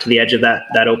butting up to the edge of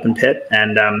that open pit.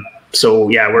 And so,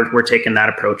 yeah, we're taking that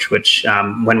approach, which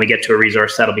when we get to a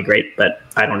resource, that'll be great, but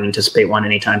I don't anticipate one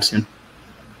anytime soon.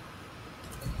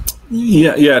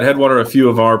 Yeah. At Headwater, a few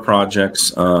of our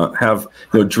projects have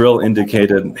drill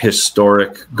indicated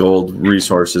historic gold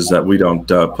resources that we don't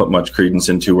put much credence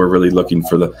into. We're really looking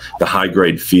for the high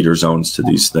grade feeder zones to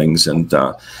these things, and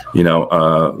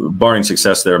barring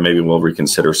success there, maybe we'll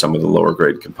reconsider some of the lower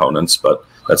grade components, but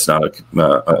that's not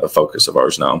a focus of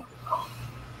ours now.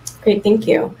 Great, thank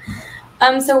you.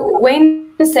 So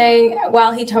Wayne is saying,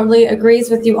 while he totally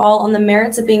agrees with you all on the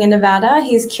merits of being in Nevada,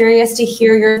 he's curious to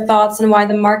hear your thoughts on why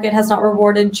the market has not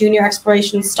rewarded junior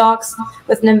exploration stocks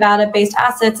with Nevada-based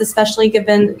assets, especially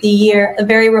given the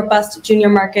very robust junior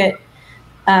market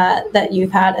that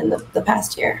you've had in the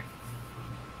past year.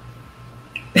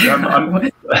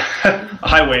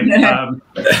 Hi, Wayne.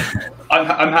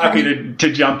 I'm happy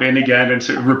to jump in again and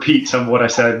to repeat some of what I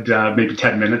said maybe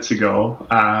 10 minutes ago.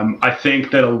 I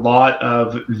think that a lot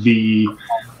of the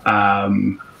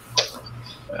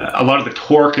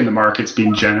torque in the market's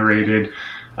being generated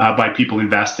by people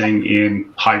investing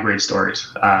in high-grade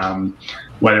stories,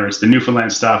 whether it's the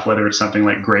Newfoundland stuff, whether it's something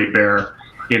like Great Bear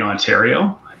in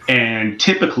Ontario. And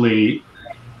typically,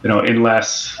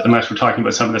 unless we're talking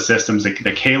about some of the systems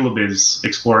that Caleb is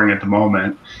exploring at the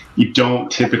moment, you don't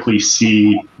typically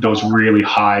see those really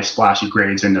high splashy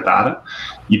grades in Nevada.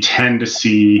 You tend to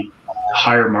see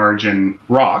higher margin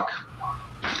rock,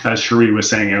 as Cherie was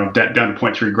saying, down to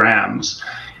 0.3 grams.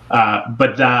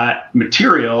 But that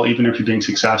material, even if you're being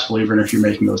successful, even if you're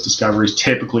making those discoveries,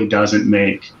 typically doesn't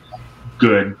make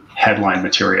good headline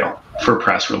material for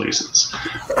press releases.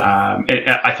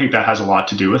 I think that has a lot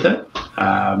to do with it.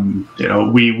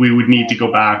 We would need to go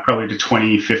back probably to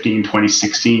 2015,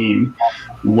 2016,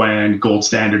 when Gold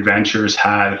Standard Ventures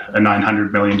had a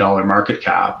 $900 million market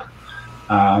cap,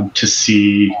 to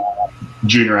see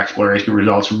junior exploration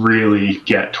results really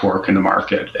get torque in the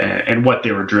market. And what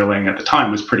they were drilling at the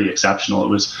time was pretty exceptional. It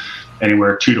was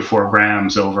anywhere 2 to 4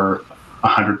 grams over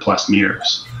 100 plus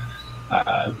meters.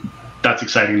 That's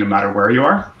exciting no matter where you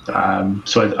are.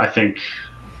 So I think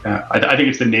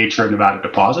it's the nature of Nevada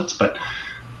deposits. But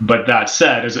that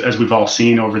said, as we've all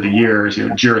seen over the years,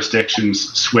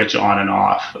 jurisdictions switch on and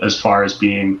off as far as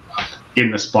being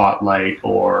in the spotlight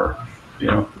or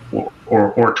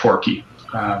torquey.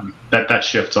 That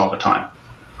shifts all the time.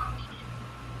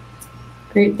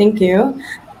 Great, thank you.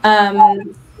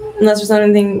 Unless there's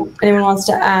anything anyone wants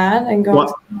to add, and go.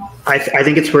 Well, I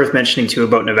think it's worth mentioning too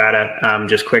about Nevada,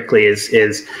 just quickly, is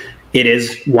it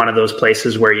is one of those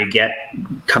places where you get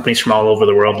companies from all over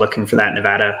the world looking for that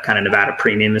Nevada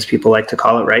premium, as people like to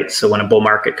call it, right? So when a bull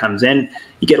market comes in,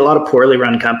 you get a lot of poorly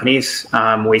run companies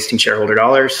wasting shareholder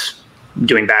dollars,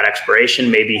 doing bad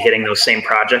exploration, maybe hitting those same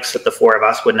projects that the four of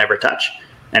us would never touch,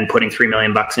 and putting $3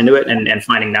 million into it and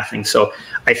finding nothing. So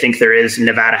I think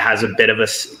Nevada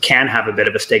can have a bit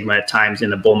of a stigma at times in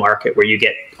the bull market, where you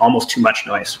get almost too much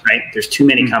noise, right? There's too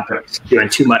many companies doing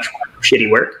too much shitty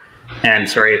work. And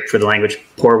sorry for the language,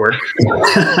 poor work.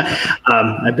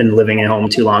 I've been living at home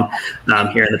too long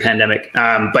here in the pandemic.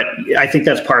 But I think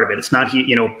that's part of it. It's not,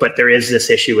 but there is this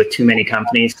issue with too many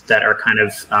companies that are kind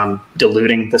of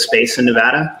diluting the space in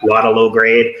Nevada. A lot of low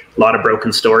grade, a lot of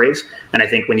broken stories. And I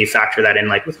think when you factor that in,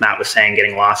 like with Matt was saying,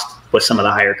 getting lost with some of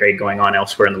the higher grade going on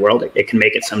elsewhere in the world, it can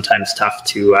make it sometimes tough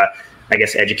to,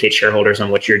 educate shareholders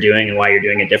on what you're doing and why you're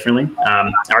doing it differently.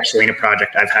 Our Salina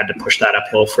project, I've had to push that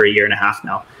uphill for 1.5 years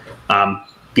now.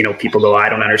 people go, I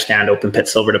don't understand open pit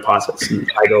silver deposits.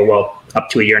 And I go, well, up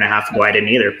to a year and a half ago, I didn't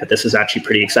either, but this is actually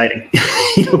pretty exciting,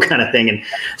 kind of thing. And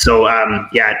so,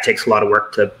 yeah, it takes a lot of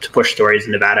work to push stories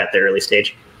in Nevada at the early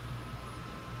stage.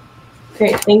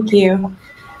 Great, thank you.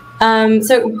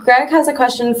 So Greg has a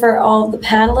question for all of the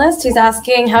panelists. He's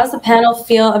asking, how does the panel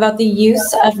feel about the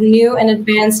use of new and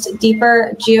advanced,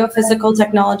 deeper geophysical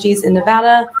technologies in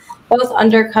Nevada, both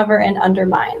undercover and under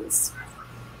mines?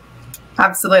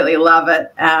 Absolutely love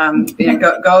it.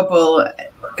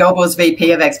 Goldbull's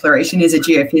VP of Exploration is a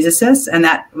geophysicist, and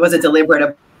that was a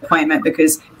deliberate appointment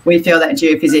because we feel that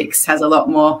geophysics has a lot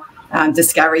more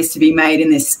discoveries to be made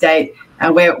in this state.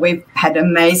 We've had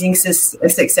amazing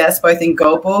success both in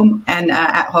Goldbull and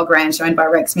at Hog Ranch, owned by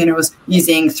Rex Minerals,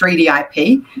 using 3D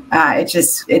IP.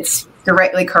 It's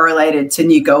directly correlated to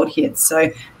new gold hits. So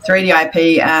 3D IP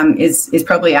is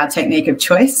probably our technique of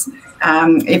choice.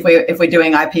 If we're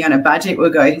doing IP on a budget,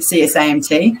 we'll go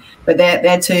CSAMT. But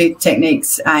they're two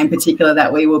techniques in particular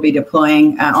that we will be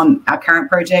deploying on our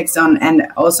current projects and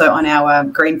also on our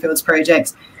greenfields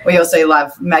projects. We also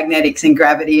love magnetics and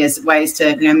gravity as ways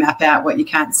to map out what you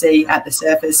can't see at the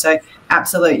surface. So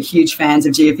absolute huge fans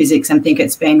of geophysics and think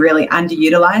it's been really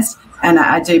underutilized. And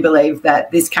I do believe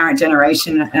that this current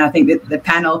generation, and I think that the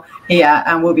panel here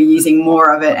will be using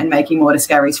more of it and making more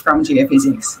discoveries from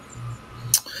geophysics.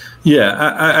 Yeah,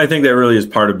 I think that really is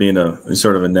part of being a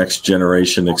sort of a next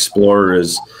generation explorer,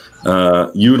 is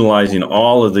utilizing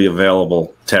all of the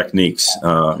available techniques,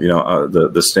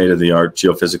 the state-of-the-art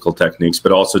geophysical techniques,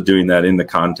 but also doing that in the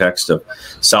context of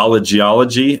solid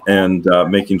geology and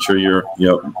making sure you're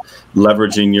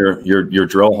leveraging your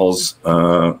drill holes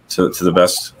to the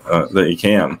best that you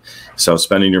can. So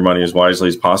spending your money as wisely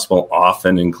as possible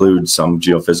often includes some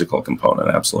geophysical component.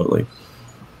 Absolutely.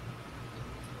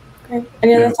 Okay.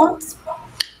 Any other thoughts?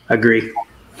 Agreed.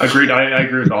 I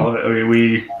agree with all of it. I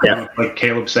mean, like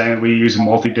Caleb's saying, we use a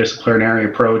multidisciplinary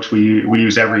approach. We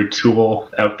use every tool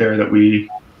out there that we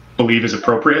believe is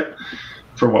appropriate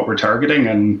for what we're targeting.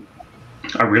 And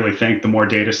I really think the more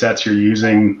data sets you're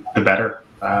using, the better.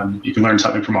 You can learn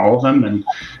something from all of them. And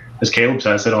as Caleb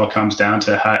says, it all comes down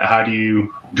to how do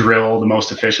you drill the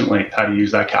most efficiently? How do you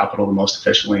use that capital the most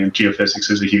efficiently? And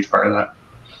geophysics is a huge part of that.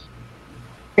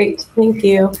 Great, thank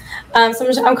you.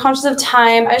 So I'm conscious of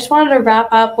time. I just wanted to wrap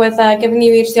up with giving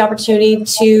you each the opportunity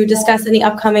to discuss any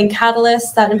upcoming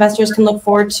catalysts that investors can look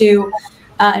forward to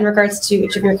in regards to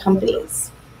each of your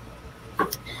companies.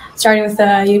 Starting with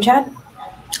you, Chad.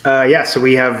 Yeah, so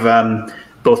we have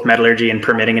both metallurgy and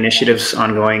permitting initiatives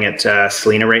ongoing at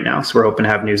Salina right now. So we're hoping to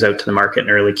have news out to the market in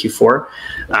early Q4.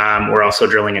 We're also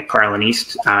drilling at Carlin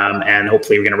East, and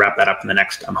hopefully we're going to wrap that up in the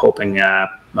next, I'm hoping,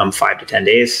 5 to 10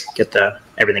 days, get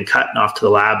everything cut and off to the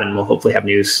lab, and we'll hopefully have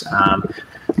news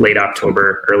late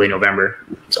October, early November.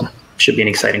 So should be an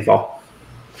exciting fall.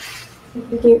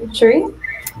 Thank you. Cherie?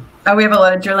 We have a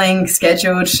lot of drilling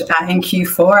scheduled in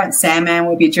Q4. At Sandman,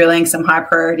 we'll be drilling some high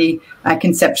priority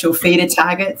conceptual feeder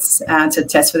targets to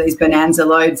test for these bonanza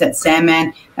lodes at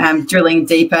Sandman, drilling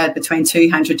deeper between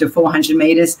 200 to 400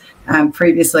 meters.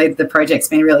 Previously, the project's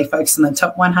been really focused on the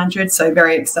top 100, so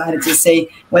very excited to see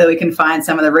whether we can find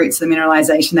some of the roots of the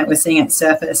mineralization that we're seeing at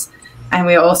surface. And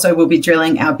we also will be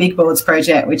drilling our Big Balds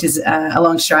project, which is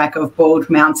along strike of Bald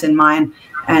Mountain Mine.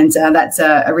 And that's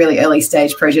a really early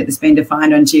stage project that's been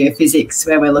defined on geophysics,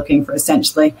 where we're looking for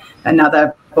essentially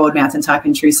another Bald Mountain type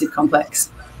intrusive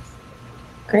complex.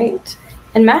 Great.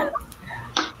 And Matt?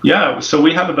 Yeah, so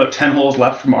we have about 10 holes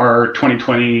left from our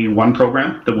 2021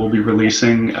 program that we'll be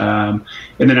releasing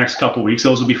in the next couple of weeks.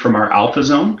 Those will be from our Alpha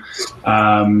Zone,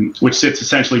 which sits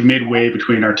essentially midway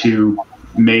between our two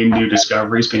main new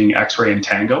discoveries, being X-Ray and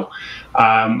Tango.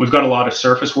 We've got a lot of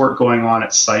surface work going on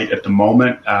at site at the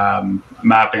moment,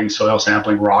 mapping, soil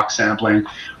sampling, rock sampling,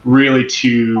 really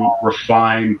to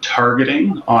refine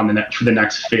targeting on for the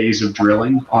next phase of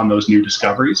drilling on those new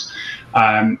discoveries.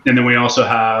 And then we also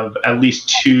have at least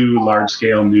 2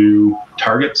 large-scale new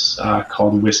targets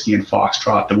called Whiskey and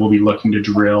Foxtrot that we'll be looking to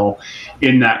drill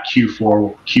in that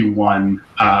Q4,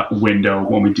 Q1 window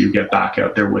when we do get back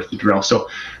out there with the drill. So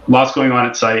lots going on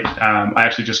at site. I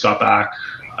actually just got back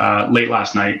late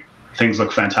last night. Things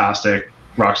look fantastic.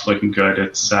 Rock's looking good.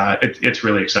 It's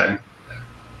really exciting.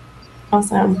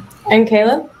 Awesome. And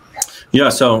Caleb? Yeah,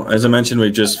 so as I mentioned,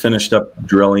 we just finished up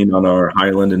drilling on our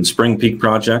Highland and Spring Peak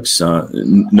projects.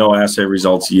 No assay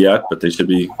results yet, but they should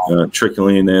be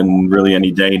trickling in really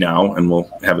any day now, and we'll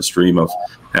have a stream of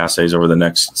assays over the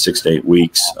next 6 to 8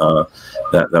 weeks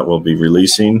that we'll be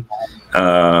releasing.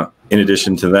 In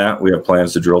addition to that, we have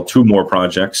plans to drill 2 more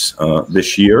projects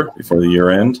this year before the year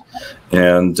end.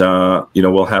 And,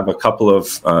 we'll have a couple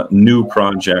of new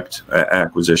project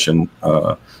acquisition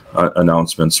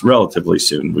announcements relatively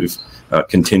soon. We've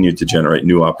continued to generate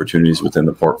new opportunities within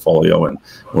the portfolio, and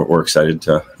we're excited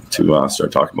to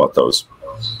start talking about those.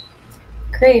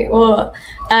 Great. Well,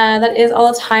 that is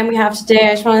all the time we have today.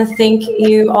 I just want to thank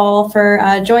you all for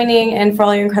joining and for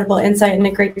all your incredible insight and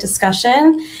a great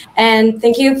discussion. And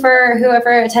thank you for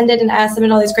whoever attended and asked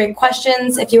them all these great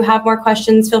questions. If you have more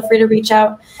questions, feel free to reach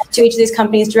out to each of these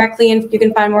companies directly, and you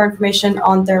can find more information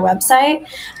on their website.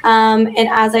 And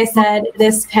as I said,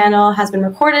 this panel has been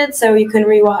recorded, so you can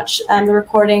rewatch the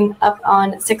recording up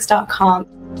on 6.com.